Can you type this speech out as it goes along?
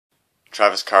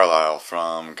Travis Carlisle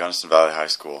from Gunnison Valley High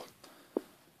School.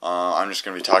 I'm just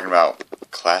going to be talking about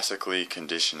classically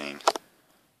conditioning.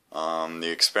 The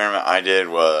experiment I did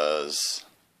was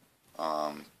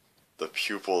the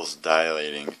pupils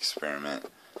dilating experiment.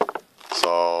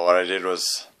 So what I did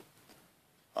was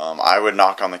I would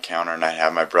knock on the counter and I'd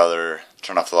have my brother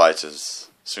turn off the lights as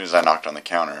soon as I knocked on the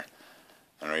counter.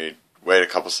 And we'd wait a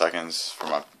couple seconds for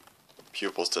my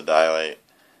pupils to dilate,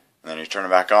 and then you turn it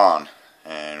back on,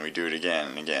 and we do it again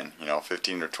and again,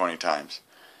 15 or 20 times.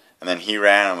 And then he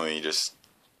randomly just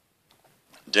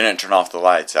didn't turn off the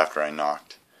lights after I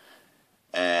knocked.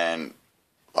 And,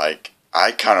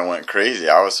 I kind of went crazy.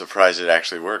 I was surprised it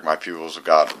actually worked. My pupils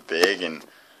got big, and,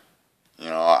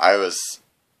 I was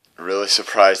really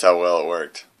surprised how well it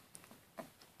worked.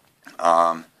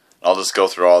 I'll just go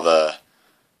through all the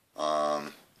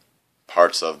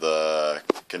parts of the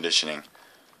conditioning.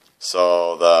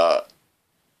 So the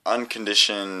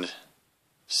unconditioned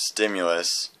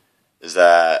stimulus is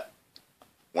that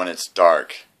when it's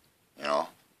dark,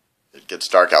 it gets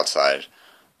dark outside,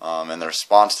 and the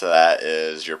response to that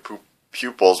is your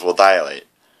pupils will dilate.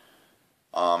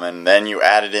 And then you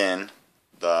added in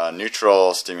the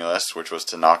neutral stimulus, which was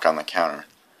to knock on the counter.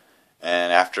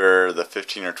 And after the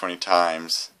 15 or 20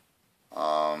 times,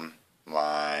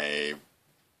 my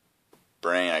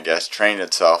brain, I guess, trained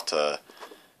itself to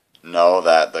know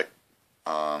that the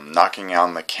knocking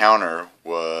on the counter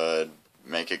would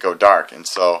make it go dark. And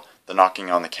so the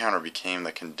knocking on the counter became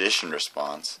the conditioned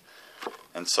response.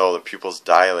 And so the pupils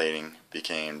dilating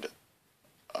became,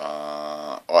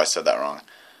 I said that wrong.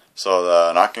 So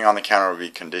the knocking on the counter would be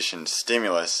conditioned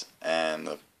stimulus, and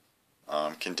the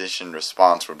conditioned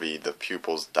response would be the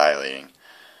pupils dilating.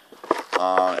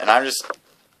 And I'm just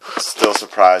still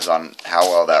surprised on how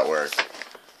well that worked.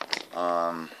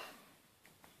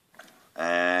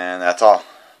 And that's all.